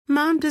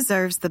Mom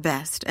deserves the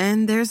best,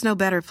 and there's no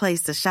better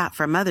place to shop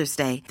for Mother's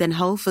Day than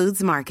Whole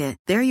Foods Market.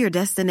 They're your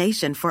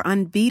destination for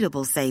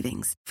unbeatable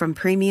savings, from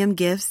premium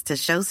gifts to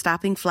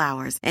show-stopping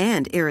flowers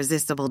and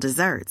irresistible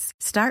desserts.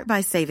 Start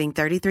by saving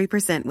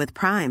 33% with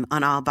Prime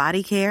on all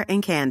body care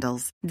and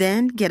candles.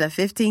 Then get a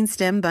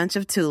 15-stem bunch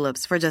of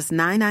tulips for just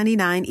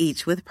 $9.99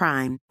 each with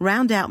Prime.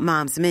 Round out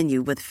Mom's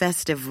menu with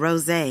festive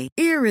rosé,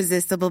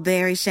 irresistible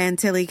berry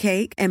chantilly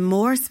cake, and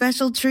more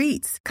special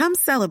treats. Come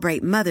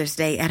celebrate Mother's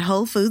Day at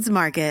Whole Foods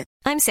Market.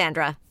 I'm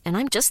Sandra, and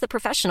I'm just the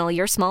professional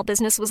your small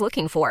business was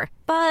looking for.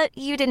 But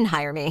you didn't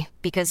hire me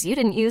because you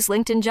didn't use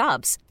LinkedIn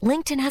Jobs.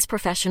 LinkedIn has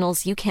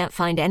professionals you can't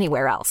find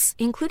anywhere else,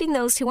 including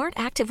those who aren't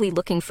actively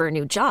looking for a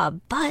new job,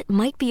 but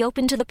might be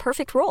open to the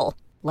perfect role,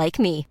 like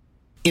me.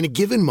 In a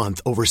given month,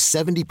 over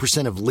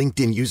 70% of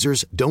LinkedIn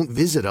users don't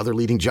visit other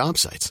leading job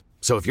sites.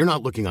 So if you're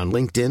not looking on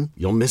LinkedIn,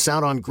 you'll miss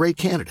out on great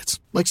candidates,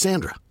 like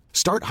Sandra.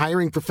 Start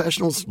hiring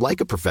professionals like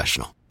a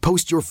professional.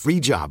 Post your free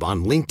job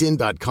on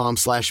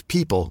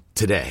linkedin.com/people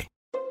today.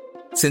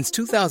 Since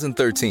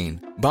 2013,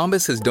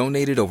 Bombas has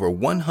donated over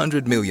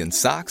 100 million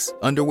socks,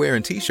 underwear,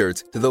 and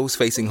T-shirts to those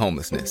facing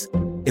homelessness.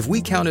 If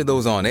we counted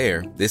those on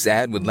air, this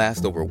ad would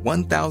last over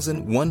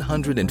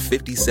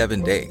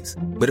 1,157 days.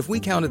 But if we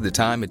counted the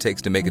time it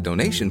takes to make a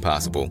donation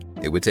possible,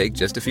 it would take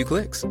just a few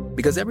clicks.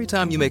 Because every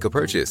time you make a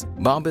purchase,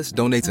 Bombas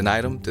donates an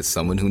item to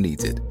someone who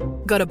needs it.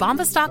 Go to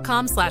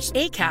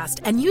bombas.com/ACAST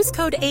and use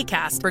code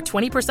ACAST for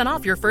 20%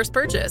 off your first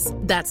purchase.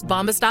 That's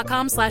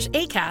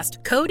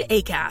bombas.com/ACAST, code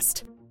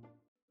ACAST.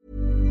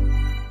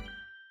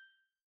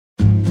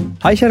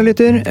 Hei kjære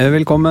lytter,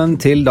 velkommen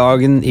til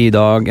Dagen i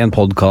dag, en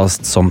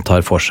podcast som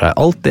tar for seg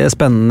alt det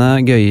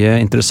spennende,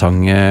 gøye,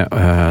 interessante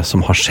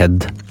som har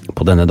skjedd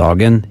på denne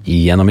dagen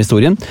gjennom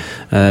historien.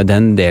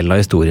 Den delen av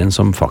historien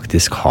som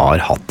faktisk har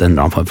hatt en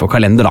eller annen form for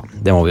kalender da,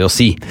 det må vi jo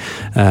si.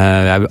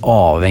 Jeg er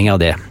avhengig av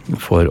det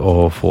for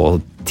å få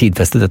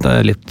tidfestet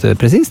dette litt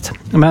presist,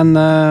 men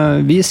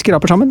vi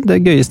skraper sammen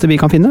det gøyeste vi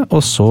kan finne,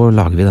 og så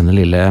lager vi denne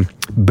lille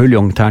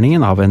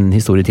buljongterningen av en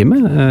historietime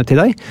til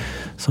deg,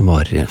 som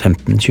var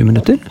 15-20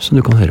 minutter, som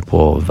du kan høre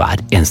på hver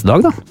eneste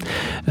dag da.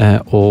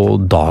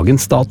 Og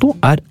dagens dato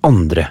er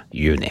 2.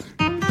 juni.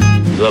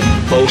 The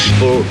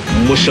boastful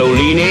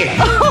Mussolini.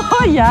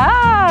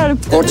 Hjelp!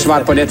 Kort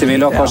svar på dette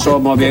vil dere,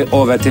 så må vi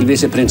over til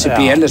visse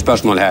prinsipielle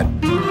spørsmål her.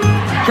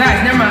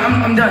 Guys, never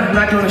mind, I'm done. I'm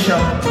not doing the show.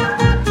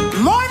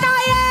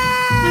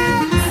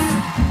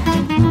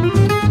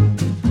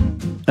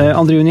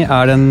 2. juni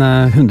er den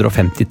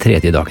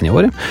 153. dagen i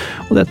året,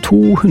 og det er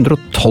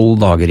 212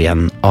 dager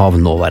igjen av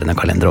nåværende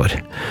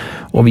kalenderår.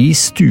 Og vi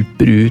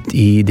stuper ut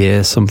i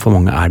det som for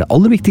mange er det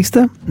aller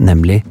viktigste,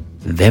 nemlig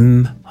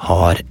hvem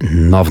har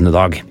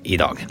navnedag i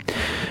dag.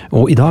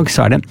 Og i dag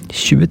så er det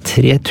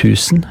 23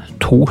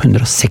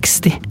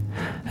 260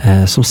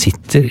 som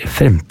sitter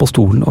frem på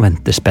stolen og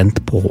venter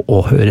spent på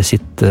å høre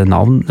sitt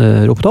navn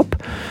ropet opp.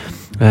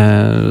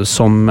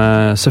 Som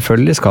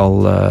selvfølgelig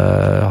skal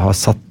ha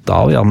satt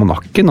av i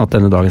almanakken at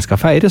denne dagen skal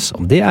feires,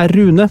 og det er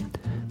Rune,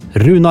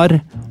 Runar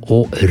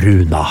og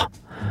Runa.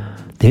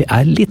 Det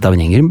er litt av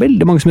en gjeng,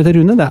 veldig mange som heter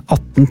Rune, det er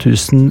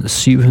 18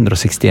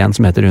 761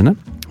 som heter Rune,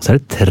 så er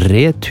det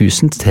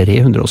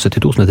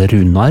 3372 som heter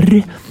Runar,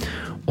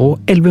 og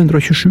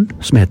 1127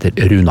 som heter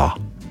Runa.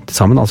 Til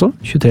sammen altså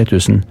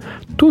 23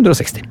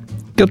 260.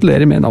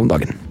 Gratulerer med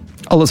navndagen,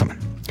 alle sammen.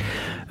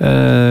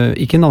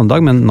 Ikke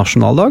navndag, men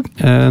nasjonaldag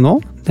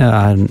nå. Det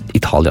er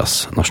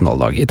Italias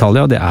nasjonaldag.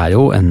 Italia, det er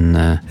jo en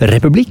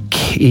republikk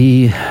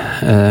i,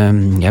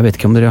 jeg vet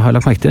ikke om dere har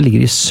lagt merke til, det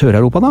ligger i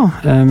Sør-Europa da,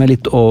 med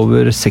litt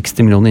over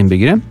 60 millioner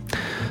innbyggere.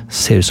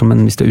 Ser ut som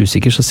en, hvis det er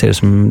usikker, så ser det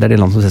ut som, det er det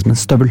land som ser ut som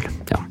en støvel.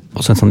 Ja,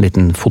 også en sånn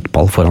liten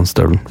fotball foran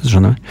støvelen, hvis du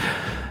skjønner.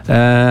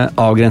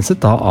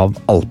 Avgrenset da av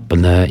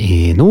Alpene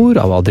i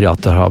nord, av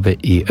Adriaterhavet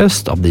i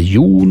øst, av det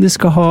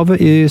Joniske havet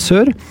i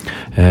sør,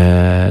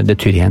 det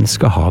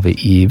Tyrenske havet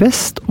i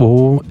vest,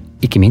 og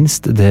ikke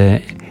minst det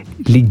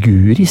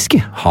Liguriske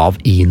hav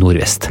i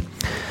nordvest.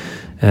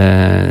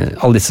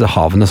 Alle disse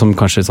havene som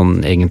kanskje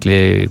sånn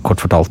egentlig kort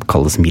fortalt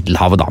kalles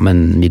Middelhavet da,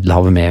 men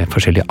Middelhavet med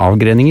forskjellige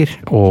avgreninger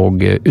og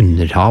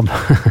underhav.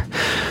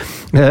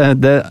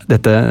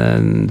 Dette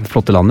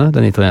flotte landet,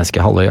 den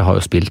italienske halvøya, har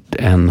jo spilt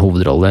en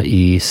hovedrolle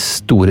i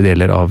store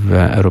deler av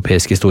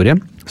europeisk historie,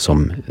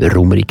 som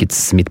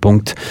Romerrikets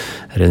midtpunkt,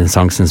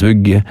 renessansens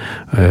vugg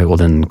og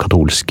den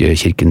katolske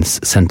kirkens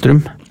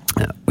sentrum.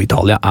 Og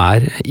Italia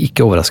er,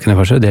 ikke overraskende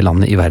for seg, det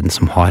landet i verden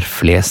som har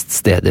flest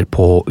steder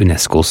på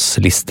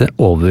UNESCOs liste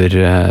over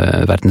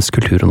verdens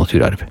kultur- og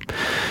naturarv.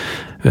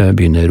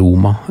 Byene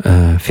Roma,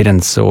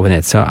 Firenze og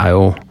Venezia er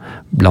jo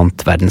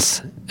blant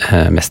verdens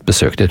mest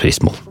besøkte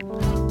turistmål.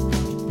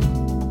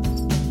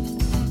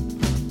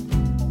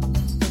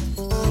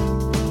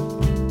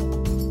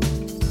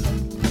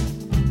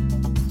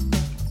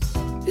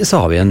 Så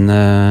har vi en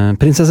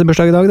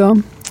prinsessebursdag i dag da.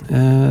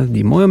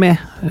 De må jo med.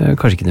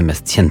 Kanskje ikke det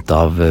mest kjente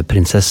av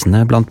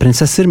prinsessene blant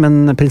prinsesser,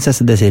 men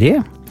prinsesse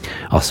Desiree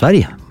av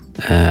Sverige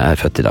er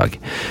født i dag.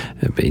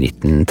 I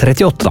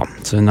 1938 da.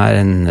 Så hun er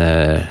en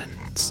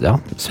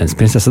svensk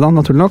prinsesse da,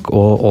 naturlig nok,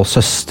 og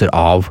søster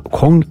av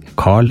kong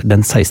Carl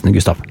den 16.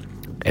 Gustav.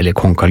 Eller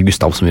kong Carl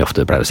Gustav, som vi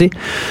ofte pleier å si.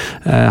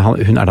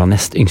 Hun da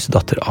nest yngste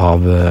datter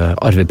av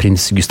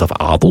arveprins Gustav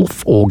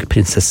Adolf og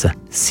prinsesse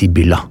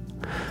Sibylla.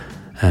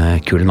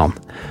 Kule navn.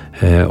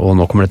 Og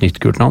nå kommer det et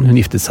nytt kult navn. Hun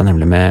giftet seg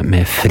nemlig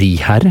med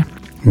friherre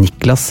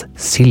Niklas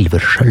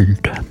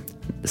Silverskjöld.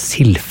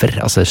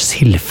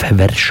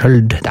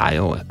 Silverskjöld.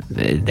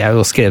 Det er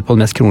jo skrevet på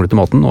den mest kronglete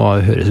måten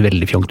og høres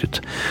veldig fjongt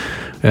ut.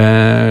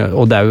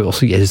 Og det er jo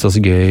også, jeg synes det er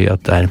også gøy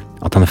at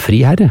han er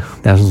friherre.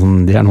 Det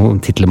er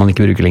noen titler man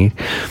ikke bruker lenger.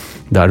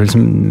 Da er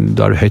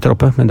du høyt der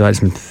oppe, men du er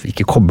liksom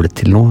ikke koblet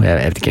til noe. Jeg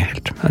vet ikke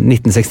helt.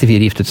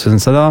 1964 giftet hun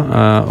seg da,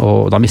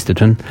 og da mistet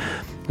hun,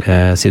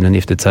 siden hun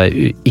giftet seg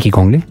ikke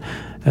kongelig,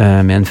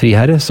 med en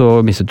friherre, så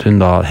mistet hun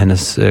da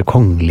hennes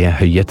kongelige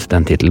høyhet,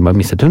 den titelen bare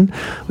mistet hun,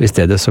 og i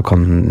stedet så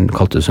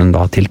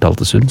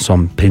tiltaltes hun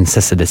som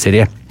prinsesse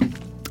Desiree,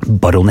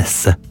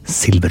 baronesse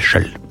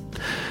Silverskjöld.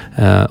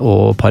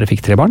 Og paret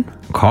fikk 3 barn,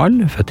 Carl,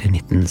 født i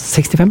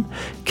 1965,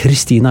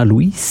 Christina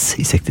Louise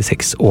i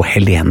 66, og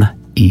Helene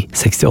i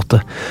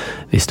 68,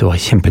 hvis du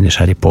var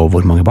kjempenysgjerrig på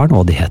hvor mange barn,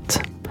 og de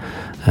het,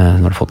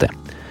 når du har fått det.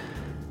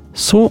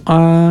 Så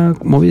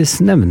må vi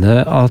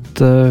nevne at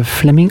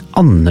Flemming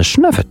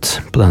Andersen er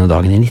født på denne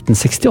dagen i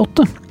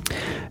 1968.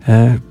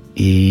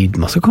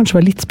 Man skal kanskje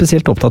være litt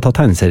spesielt opptatt av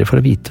tegneserier for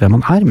å vite hvem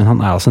han er, men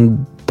han er altså en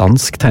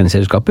dansk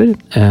tegneserieskaper,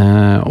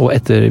 og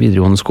etter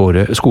videregående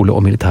skole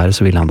og militæret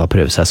så ville han da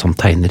prøve seg som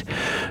tegner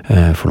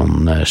for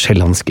noen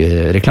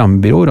sjællandske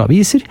reklamebyråer og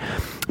aviser,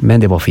 men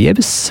det var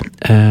forgjeves.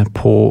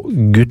 På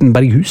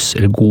Gutenberghus,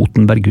 eller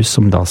Gotenberghus,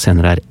 som da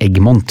senere er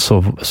Egmont, så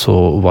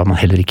var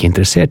man heller ikke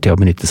interessert i å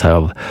benytte seg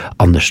av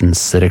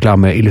Andersens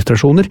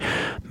reklameillustrasjoner,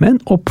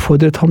 men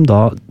oppfordret ham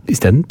da i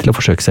stedet til å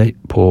forsøke seg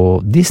på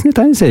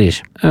Disney-tegneserier,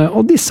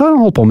 og disse har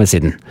han holdt på med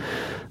siden.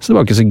 Så det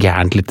var ikke så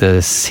gærent litt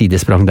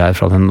sidesprang der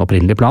fra den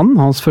opprinnelige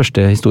planen. Hans første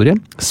historie,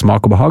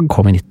 Smak og behag,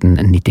 kom i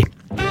 1990.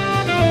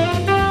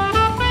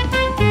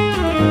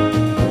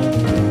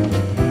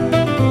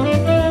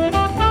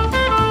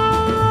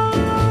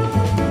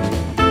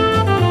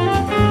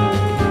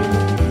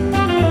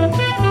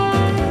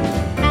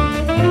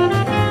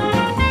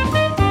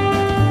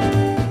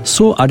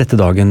 Så er dette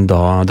dagen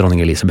da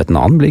dronning Elisabeth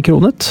II blir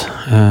kronet.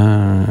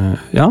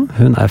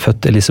 Hun er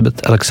født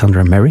Elizabeth Alexandra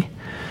Mary.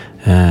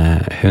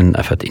 Hun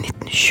er født i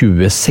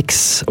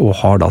 1926 og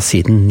har da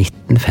siden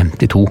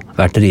 1952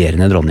 vært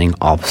regjerende dronning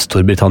av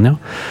Storbritannia,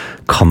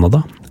 Canada,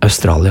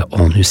 Australia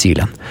og New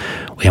Zealand.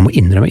 Og jeg må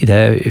innrømme, i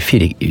det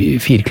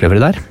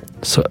firkløveret der,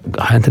 så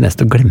har jeg en tendens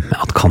til å glemme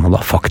at Canada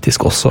faktisk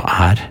også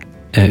er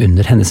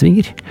under hennes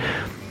vinger.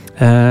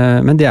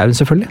 Men det er hun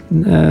selvfølgelig.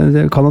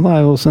 Canada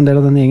er jo også en del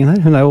av denne gjengen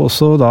her. Hun er jo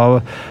også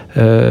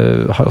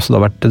har også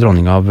da vært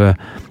dronning av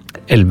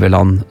 11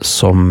 land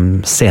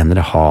som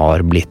senere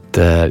har blitt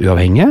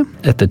uavhengige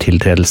etter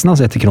tiltredelsen,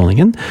 altså etter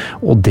kroningen.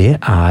 Og det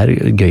er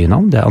gøye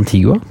navn. Det er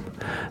Antigua,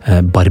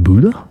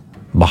 Barbuda,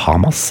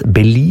 Bahamas,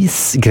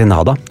 Belize,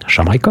 Grenada,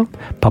 Jamaica,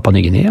 Papua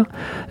Ny-Guinea,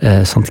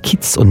 St.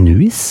 Kitts og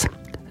Nevis,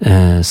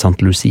 St.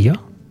 Lucia,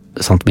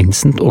 St.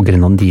 Vincent og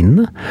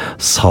Grenadinene,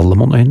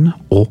 Salomonøyene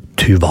og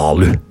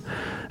Tuvalu.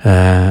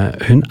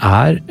 Hun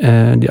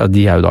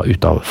de er jo da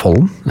ute av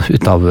folden,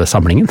 ute av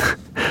samlingen,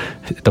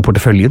 ut av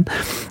porteføljen.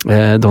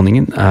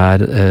 Dronningen er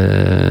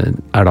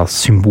da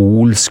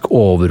symbolsk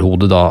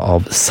overhode da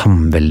av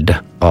samvelde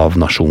av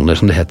nasjoner,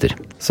 som det heter.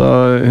 Så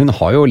hun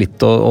har jo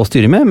litt å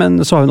styre med,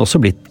 men så har hun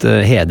også blitt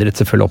hedret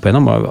selvfølgelig opp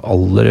igjennom,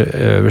 aller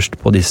øverst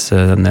på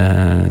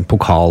denne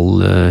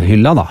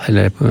pokalhylla da,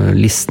 eller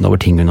listen over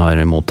ting hun har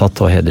mottatt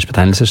og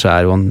hedersbetegnelser, så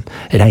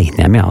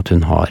regner jeg med at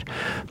hun har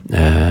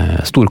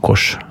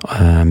storkors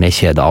med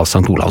kjede av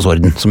Sankt Olavs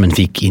orden, som hun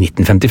fikk i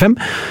 1955.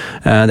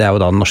 Det er jo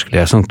da den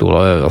norske Sankt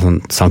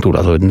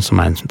Olavs orden, som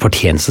er en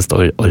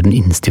fortjenestesorden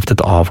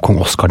innstiftet av kong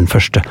Oskar den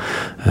første,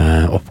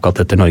 oppkalt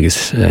etter Norges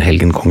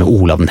helgenkonge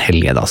Olav den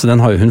hellige. Så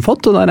den har jo hun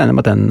fått, og da regner jeg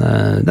med at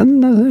den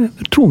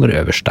troner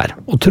øverst der.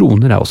 Og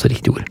troner er også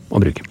riktig ord å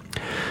bruke.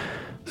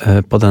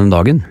 På denne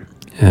dagen,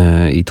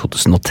 i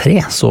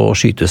 2003, så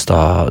skytes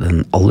da den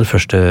aller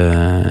første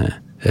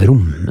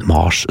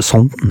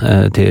Mars-sonden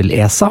til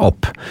ESA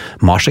opp,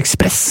 Mars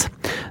Express.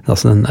 Det er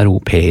altså den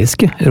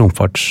europeiske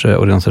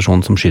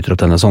romfartsorganisasjonen som skyter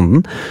opp denne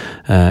sonden,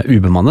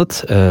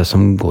 ubemannet,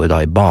 som går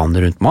da i bane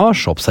rundt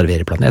Mars og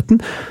observerer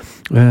planeten.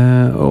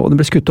 Og den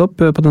ble skutt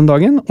opp på den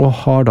dagen,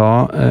 og har da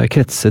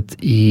kretset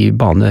i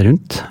bane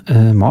rundt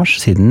Mars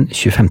siden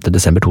 25.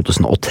 desember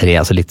 2003.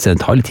 Altså det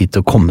tar litt tid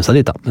til å komme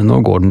seg dit da, men nå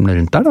går den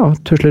rundt der da,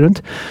 tusler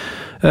rundt.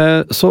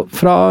 Så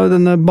fra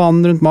denne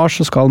banen rundt Mars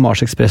så skal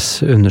Mars Express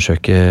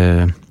undersøke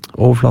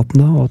overflaten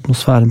da, og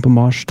atmosfæren på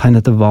Mars,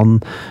 tegne etter vann,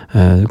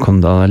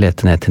 kan da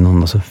lete ned til noen,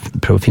 altså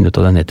prøve å finne ut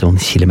av det ned til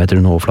noen kilometer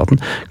under overflaten,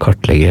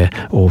 kartlegge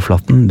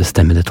overflaten,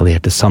 bestemme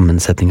detaljerte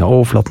sammensetning av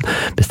overflaten,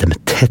 bestemme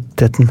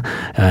tettheten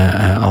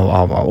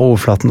av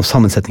overflaten og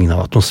sammensetningen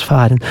av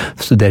atmosfæren,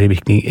 studere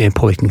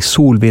påvirkning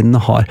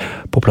solvindene har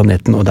på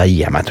planeten, og der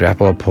gir jeg meg, tror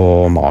jeg, på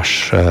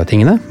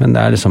Mars-tingene, men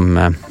det er liksom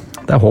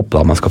det er håp da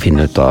man skal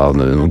finne ut av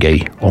noe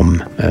gøy om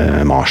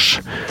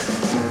Mars.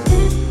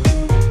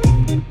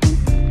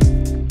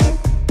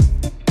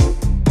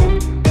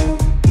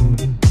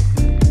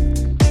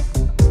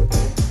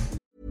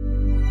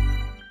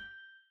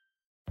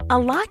 A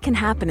lot can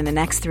happen in the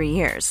next 3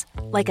 years.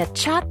 Like a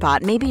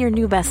chatbot may be your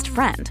new best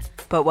friend.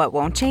 But what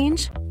won't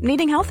change?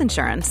 Needing health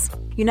insurance.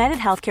 United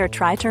Healthcare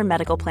Tri-Term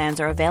Medical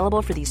Plans are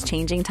available for these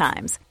changing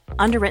times.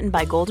 Underwritten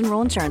by Golden Rule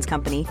Insurance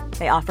Company,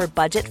 they offer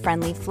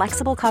budget-friendly,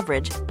 flexible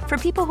coverage for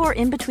people who are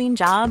in between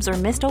jobs or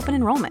missed open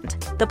enrollment.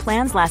 The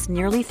plans last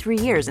nearly 3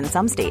 years in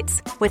some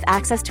states, with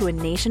access to a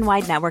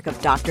nationwide network of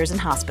doctors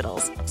and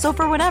hospitals. So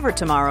for whatever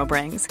tomorrow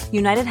brings,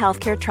 United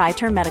Healthcare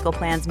Tri-Term Medical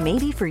Plans may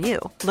be for you.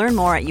 Learn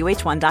more at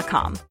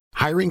uh1.com.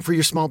 Hiring for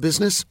your small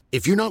business?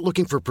 If you're not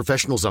looking for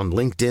professionals on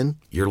LinkedIn,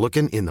 you're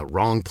looking in the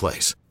wrong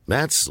place.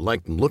 That's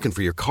like looking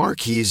for your car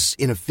keys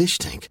in a fish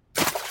tank.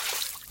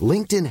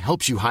 LinkedIn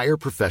helps you hire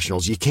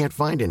professionals you can't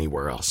find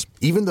anywhere else,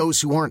 even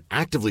those who aren't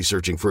actively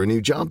searching for a new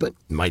job but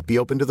might be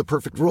open to the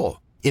perfect role.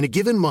 In a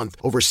given month,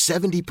 over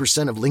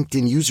 70% of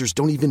LinkedIn users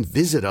don't even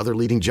visit other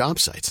leading job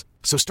sites.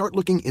 So start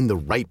looking in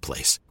the right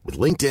place. With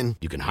LinkedIn,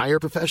 you can hire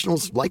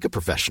professionals like a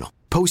professional.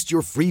 Post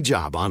your free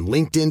job on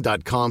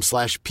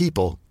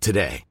linkedin.com/people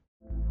today.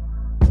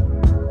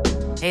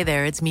 Hey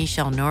there, it's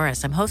Michelle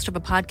Norris. I'm host of a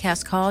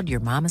podcast called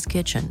Your Mama's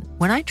Kitchen.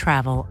 When I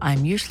travel,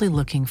 I'm usually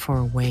looking for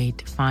a way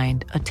to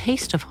find a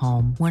taste of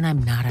home when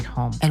I'm not at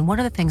home. And one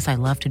of the things I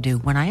love to do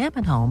when I am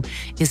at home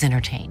is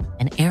entertain.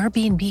 And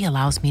Airbnb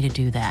allows me to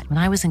do that. When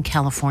I was in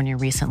California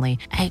recently,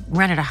 I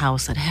rented a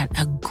house that had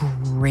a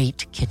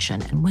great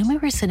kitchen. And when we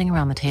were sitting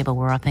around the table,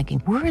 we're all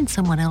thinking, we're in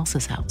someone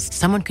else's house.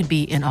 Someone could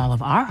be in all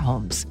of our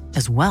homes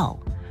as well.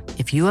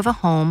 If you have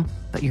a home,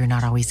 but you're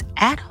not always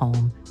at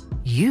home,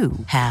 you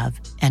have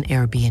an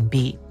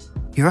Airbnb.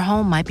 Your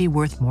home might be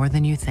worth more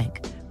than you think.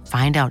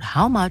 Find out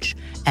how much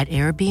at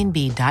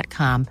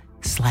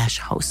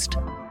airbnb.com/host.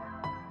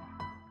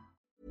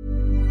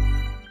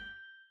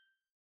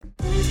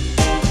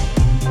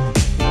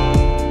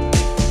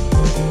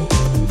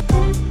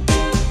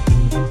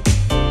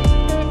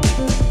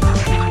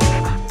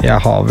 Jeg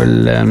har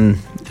vel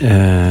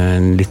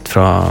litt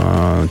fra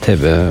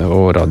TV-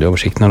 og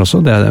radiooversikten her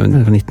også. Det er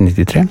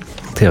 1993.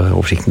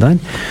 TV-oversikten der.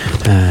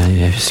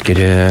 Jeg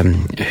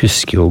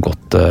husker jo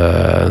godt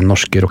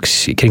norsk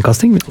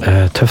rockskringkasting.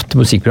 Tøft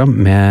musikkprogram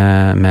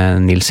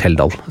med Nils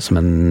Heldal som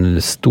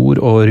en stor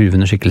og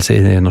ruvende skikkelse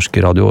i norsk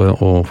radio-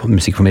 og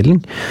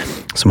musikkformidling,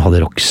 som hadde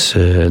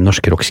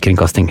norsk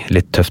rockskringkasting.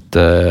 Litt tøft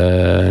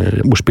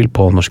ordspill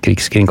på norsk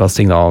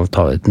krigskringkasting. Da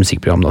ta et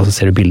musikkprogram, da så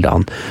ser du bildet av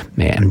han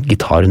med en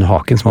gitar under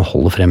haken som han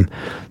holder frem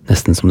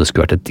nesten som det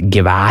skulle vært et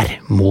gevær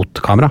mot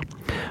kamera.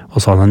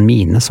 Og så har han en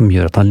mine som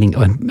gjør at han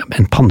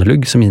en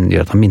pannelugg som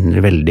gjør at han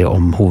minner veldig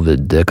om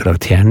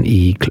hovedkarakteren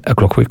i A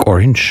Clockwork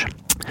Orange,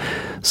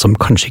 som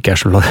kanskje ikke er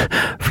så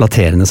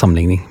flatterende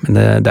sammenligning, men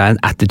det er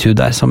en attitude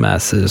der som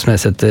jeg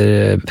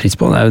setter pris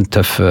på. Det er jo en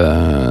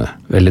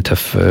veldig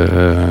tøff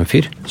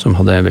fyr som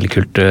hadde et veldig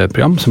kult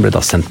program som ble da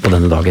sendt på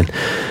denne dagen.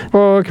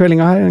 På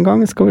kveldinga her en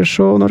gang, skal vi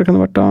se, når det kan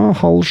det vært da,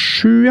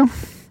 6:30, ja.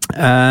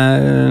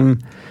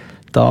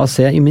 Da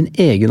ser jeg i min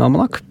egen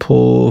almanakk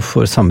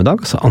for samme dag,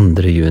 altså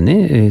 2.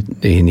 juni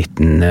i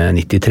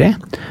 1993,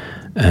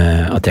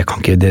 at det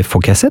får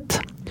ikke jeg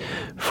sett,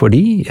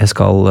 fordi jeg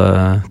skal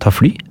ta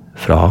fly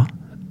fra,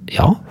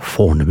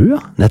 Fornebu, ja.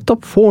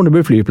 Nettopp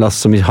Fornebu flyplass,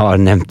 som vi har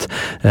nevnt,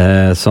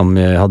 som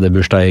hadde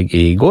bursdag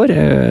i går,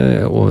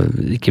 og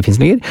ikke finnes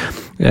lenger.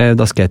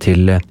 Da skal jeg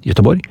til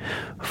Göteborg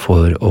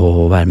for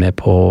å være med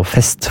på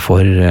fest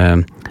for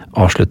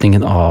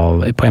avslutningen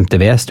på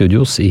MTV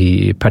Studios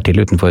i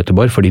Pertille utenfor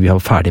Göteborg, fordi vi var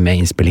ferdig med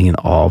innspillingen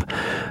av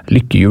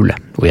Lykkehjulet,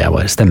 hvor jeg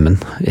var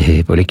stemmen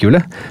på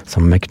Lykkehjulet,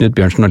 sammen med Knut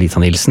Bjørnsen og Lisa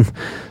Nilsen.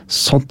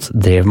 Sånt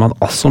drev man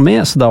altså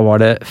med, så da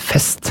var det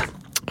fest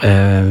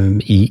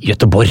i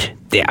Göteborg.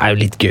 Det er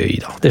jo litt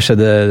gøy da. Det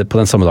skjedde på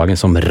den samme dagen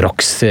som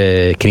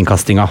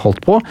Rox-kringkastinga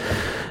holdt på.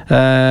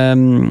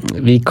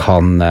 Vi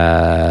kan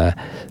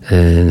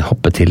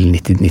hoppe til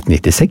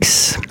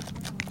 1996.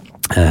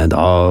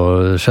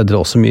 Da skjedde det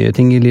også mye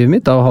ting i livet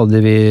mitt. Da hadde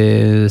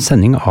vi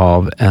sending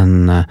av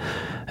en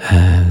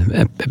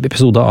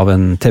episode av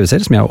en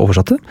TV-serie som jeg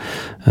oversatte,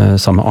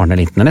 sammen med Arne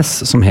Lintnernes,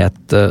 som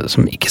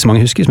ikke så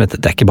mange husker, som het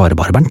Det er ikke bare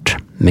Bernt,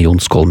 med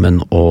Jon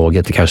Skolmen og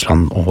Grete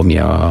Kausland og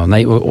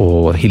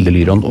Hilde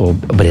Lyron og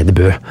Brede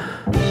Bø.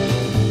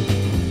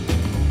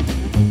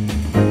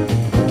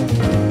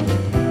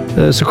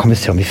 Så kan vi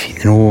se om vi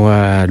finner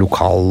noen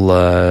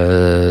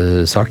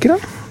lokalsaker da.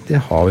 Det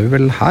har vi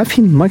vel her.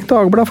 Finnmark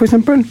Dagblad for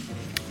eksempel.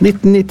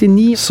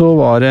 1999 så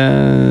var det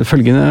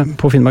følgende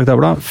på Finnmark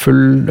Dagblad.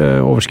 Full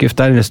overskrift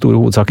der, den store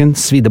hovedsaken.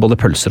 Svidde både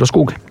pølser og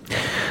skog.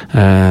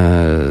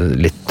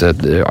 Litt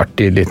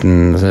artig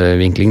liten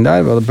vinkling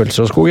der. Var det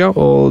pølser og skog, ja.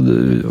 Og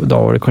da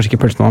var det kanskje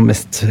ikke pølsene man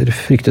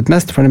fryktet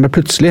mest, for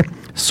plutselig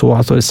så,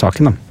 altså i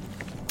saken da.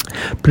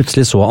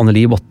 Plutselig så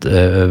Anneli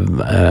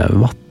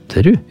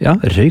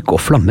røyk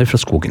og flammer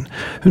fra skogen.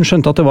 Hun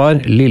skjønte at det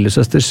var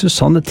lillesøster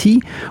Susanne 10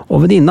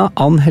 og venninna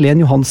Ann Helen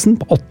Johansen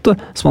på 8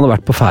 som hadde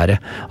vært på fære.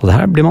 Og det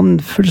her blir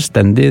man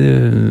fullstendig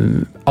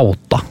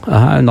outa.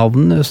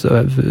 Navnene,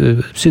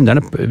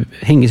 synderne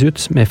henges ut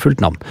med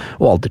fullt navn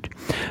og alder.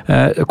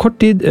 Kort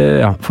tid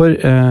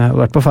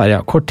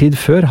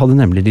før hadde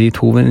nemlig de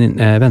to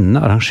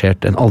vennene arrangert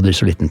en aldri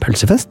så liten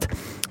pølsefest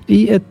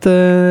i et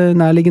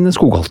nærliggende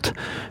skogholt.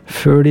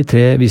 Før de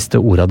 3 visste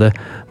ordet av det,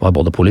 var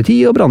både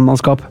politi og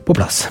brannmannskap på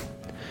plass.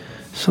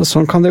 Så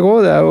sånn kan det gå.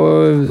 Det er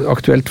jo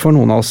aktuelt for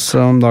noen av oss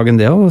om dagen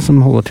det også,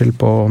 som holder til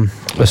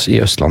i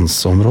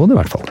østlandsområdet i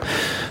hvert fall.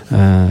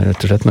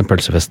 Rett og slett når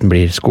pølsefesten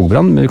blir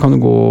skogbrann. Men vi kan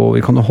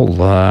jo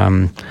holde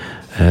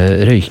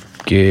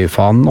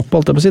røykefanen opp,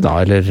 alt det på å si da,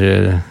 eller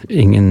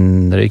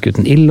ingen røyk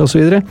uten ild og så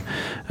videre.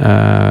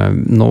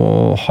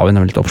 Nå har vi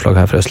nemlig et oppslag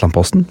her fra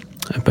Østlandposten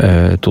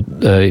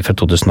fra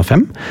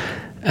 2005.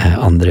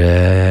 2.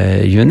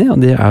 juni, og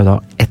det er jo da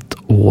 1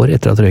 år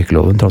etter at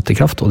røykeloven trådte i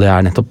kraft, og det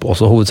er nettopp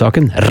også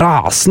hovedsaken.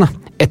 Rasende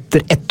etter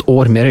 1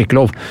 år med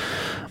røykelov.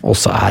 Og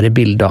så er det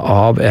bilde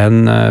av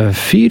en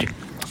fyr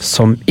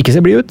som ikke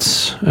ser blid ut.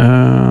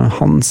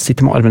 Han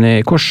sitter med armene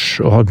i kors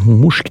og har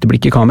morskt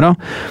blikk i kamera.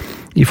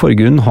 I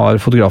forgrunnen har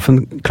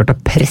fotografen klart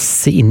å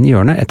presse inn i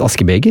hjørnet et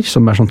askebeger,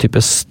 som er sånn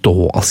type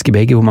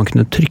stå-askebeger, hvor man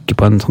kunne trykke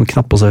på en sånn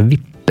knapp og så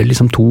vippe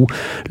liksom 2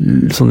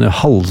 sånne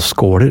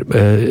halvskåler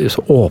så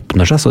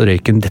åpner seg, så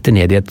røyken detter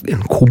ned i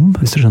en kum,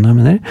 hvis du skjønner hva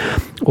jeg mener.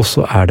 Og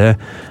så er det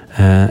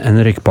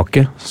en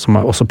røykpakke som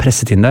er også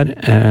presset inn der,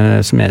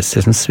 som jeg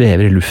ser som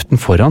svever i luften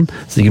foran,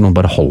 så sikkert noen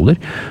bare holder,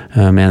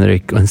 med en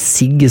røyk og en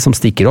sigg som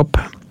stikker opp,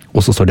 og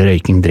så står det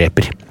røyking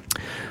dreper.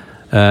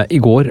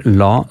 I går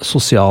la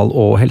Sosial-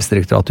 og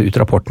Helsedirektoratet ut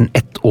rapporten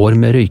 1 år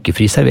med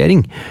røykefri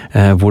servering.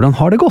 Hvordan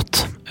har det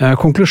gått?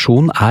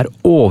 Konklusjonen er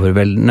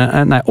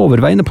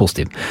overveiende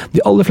positiv.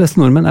 De aller fleste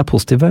nordmenn er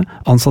positive,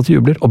 ansatte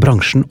jubler, og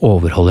bransjen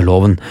overholder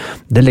loven.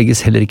 Det legges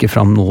heller ikke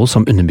fram noe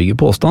som underbygger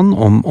påstand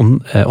om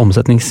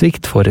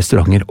omsetningssvikt for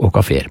restauranter og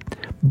kaféer.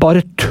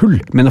 Bare tull,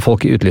 mener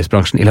folk i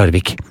utelivsbransjen i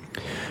Larvik.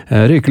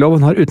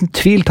 Røykeloven har uten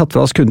tvil tatt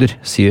fra oss kunder,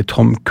 sier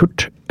Tom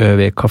Kurt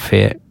ved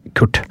Kafé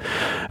Kurt.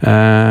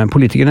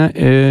 Politikerne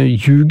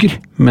ljuger,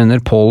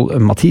 mener Pål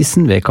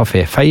Mathisen ved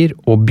Kafé Feier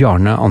og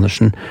Bjarne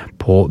Andersen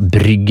på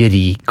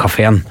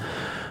Bryggerikaféen.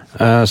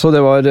 Så det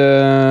var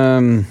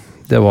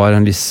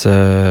en viss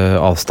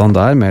avstand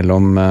der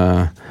mellom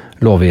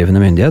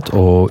lovgivende myndighet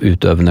og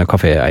utøvende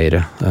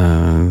kaféeiere.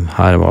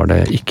 Her var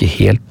det ikke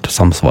helt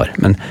samsvar,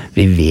 men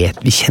vi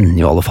kjenner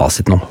jo alle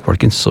fasit nå,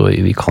 folkens, så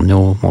vi kan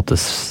jo måtte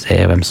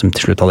se hvem som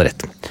til slutt hadde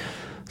rett.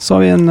 Så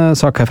har vi en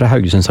sak her fra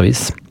Haugesunds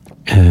Avis.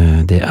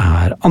 Det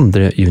er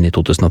 2. juni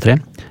 2003.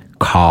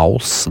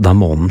 Kaos da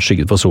månen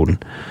skygget for solen.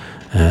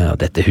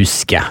 Dette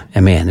husker jeg.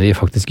 Jeg mener vi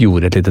faktisk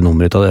gjorde et lite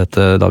nummer ut av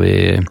dette da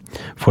vi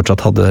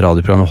fortsatt hadde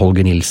radioprogrammet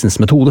Holger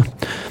Nilsens metode.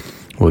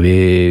 Hvor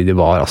det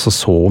var altså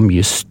så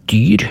mye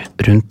styr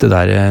rundt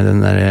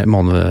den der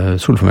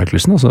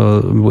solformørkelsen,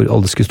 altså hvor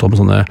alle skulle stå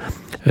med sånne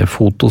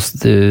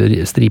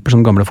fotostriper,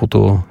 sånne gamle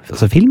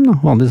film,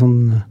 da, vanlig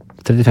sånn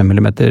 35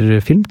 mm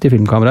film til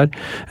filmkameraer,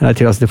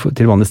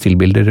 til vanlige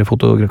stillbilder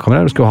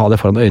fotokameraer, og skulle ha det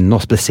foran øynene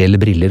og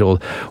spesielle briller, og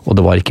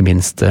det var ikke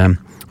minst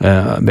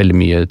veldig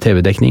mye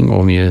TV-dekning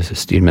og mye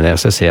styr med det.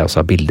 Så jeg ser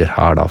altså bilder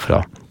her da fra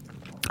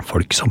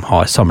folk som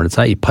har samlet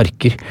seg i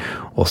parker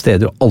og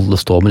steder, og alle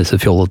står med disse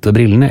fjollete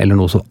brillene eller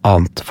noe så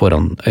annet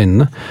foran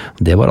øynene.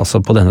 Det var altså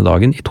på denne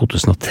dagen i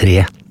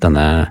 2003,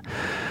 denne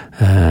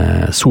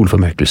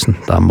solformørkelsen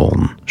da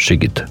månen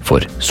skygget for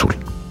solen.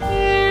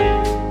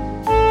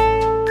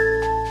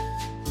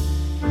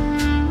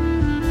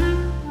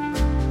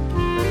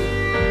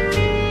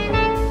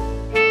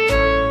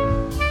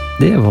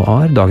 Det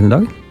var dagen i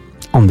dag,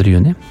 2.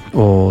 juni,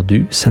 og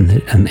du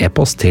sender en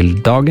e-post til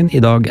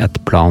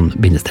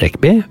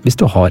dagenidag@plan-b hvis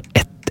du har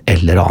et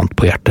eller annet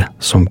på hjertet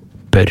som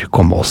bør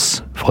komme oss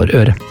for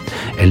øre,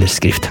 eller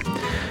skrift.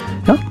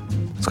 Ja,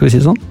 skal vi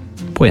si det sånn?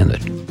 På gjenhør.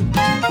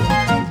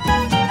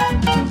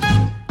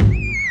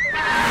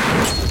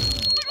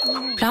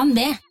 Plan B.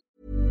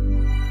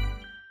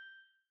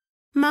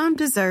 Mom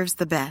deserves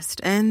the best,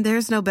 and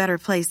there's no better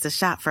place to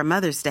shop for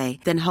Mother's Day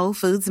than Whole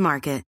Foods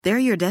Market. They're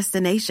your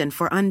destination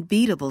for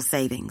unbeatable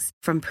savings,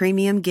 from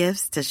premium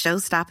gifts to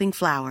show-stopping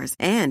flowers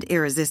and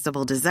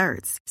irresistible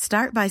desserts.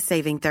 Start by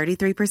saving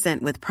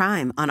 33% with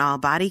Prime on all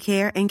body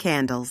care and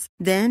candles.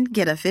 Then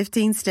get a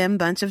 15-stem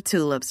bunch of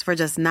tulips for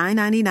just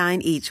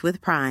 $9.99 each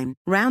with Prime.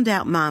 Round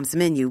out Mom's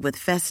menu with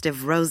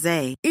festive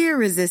rosé,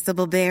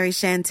 irresistible berry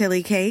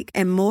chantilly cake,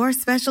 and more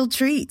special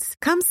treats.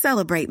 Come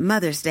celebrate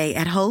Mother's Day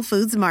at Whole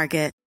Foods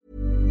Market.